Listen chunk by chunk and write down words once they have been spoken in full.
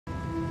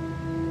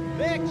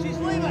Vic, she's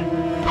leaving.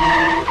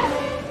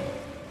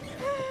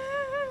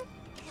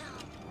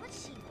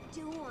 What's she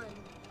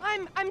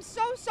doing? I'm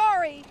so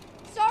sorry.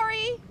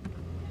 Sorry.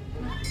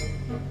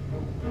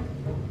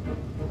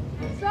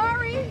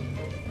 Sorry.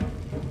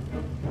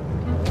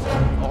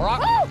 Nora?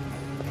 Oh!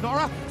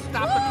 Nora,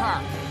 stop the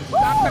car.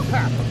 Stop the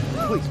car.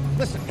 Please,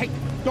 listen, hey,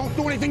 don't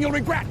do anything you'll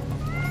regret.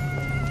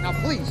 Now,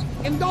 please,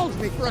 indulge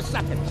me for a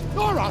second.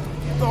 Nora!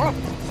 Nora,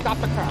 stop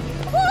the car.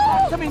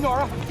 Talk to me,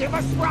 Nora. Give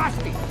us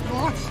Frosty.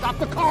 Nora, stop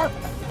the car.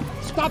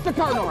 Stop the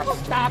car, Nora.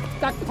 Stop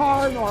the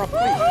car, Nora,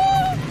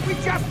 please. We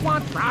just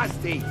want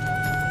Frosty.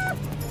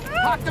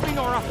 Talk to me,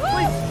 Nora.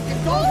 Please,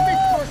 indulge me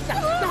for a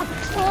second.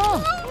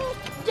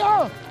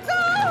 Stop.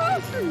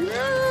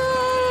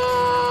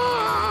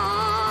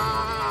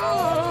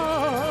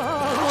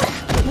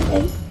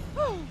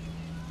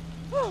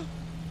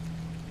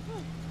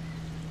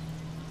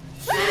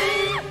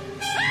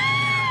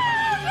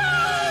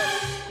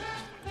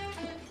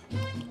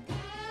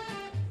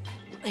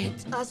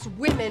 It's us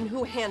women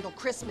who handle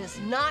Christmas,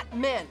 not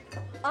men.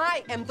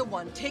 I am the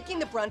one taking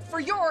the brunt for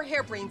your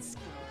harebrained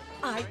scheme.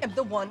 I am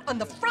the one on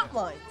the front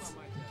lines.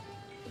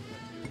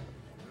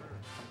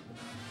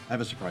 I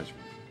have a surprise for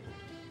you.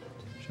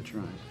 Shut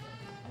your eyes.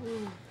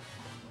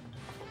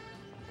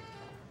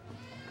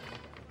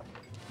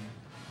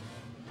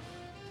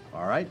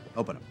 All right,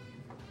 open them.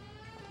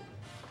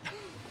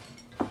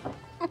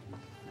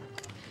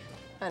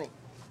 Honey,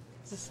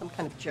 is this some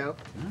kind of joke?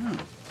 Oh,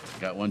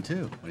 got one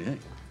too. What do you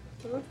think?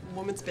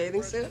 Woman's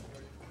bathing suit?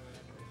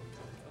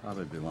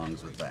 Probably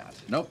belongs with that.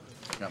 Nope,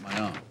 got my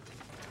own.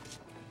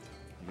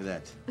 Look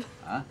at that.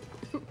 Huh?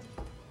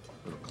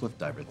 Little cliff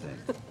diver thing.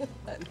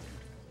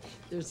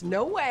 There's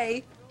no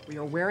way we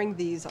are wearing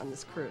these on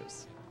this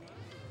cruise.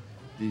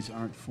 These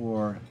aren't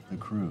for the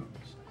cruise.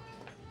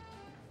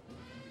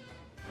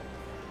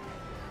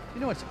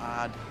 You know what's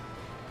odd?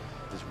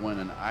 Is when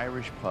an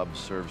Irish pub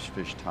serves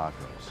fish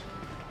tacos.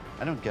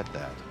 I don't get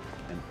that.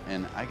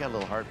 And I got a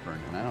little heartburn,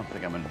 and I don't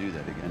think I'm gonna do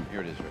that again. Here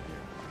it is right here.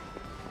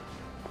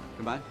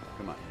 Come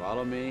on,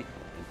 follow me,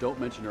 and don't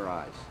mention her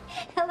eyes.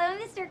 Hello,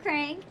 Mr.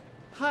 Krank.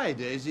 Hi,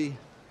 Daisy.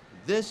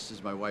 This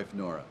is my wife,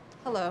 Nora.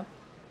 Hello.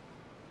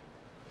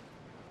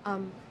 I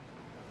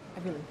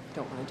really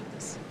don't want to do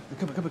this.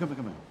 Come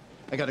on.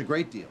 I got a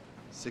great deal.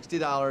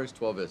 $60,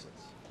 12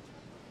 visits.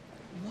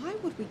 Why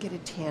would we get a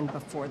tan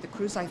before the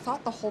cruise? I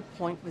thought the whole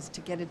point was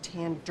to get a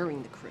tan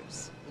during the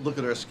cruise. Look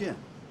at our skin.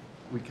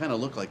 We kind of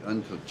look like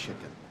uncooked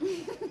chicken.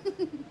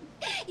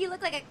 You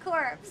look like a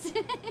corpse.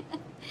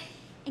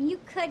 And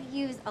you could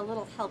use a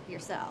little help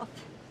yourself.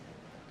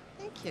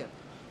 Thank you.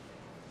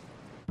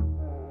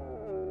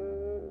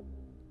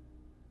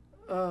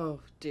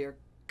 Oh, dear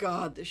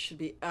God, this should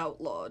be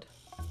outlawed.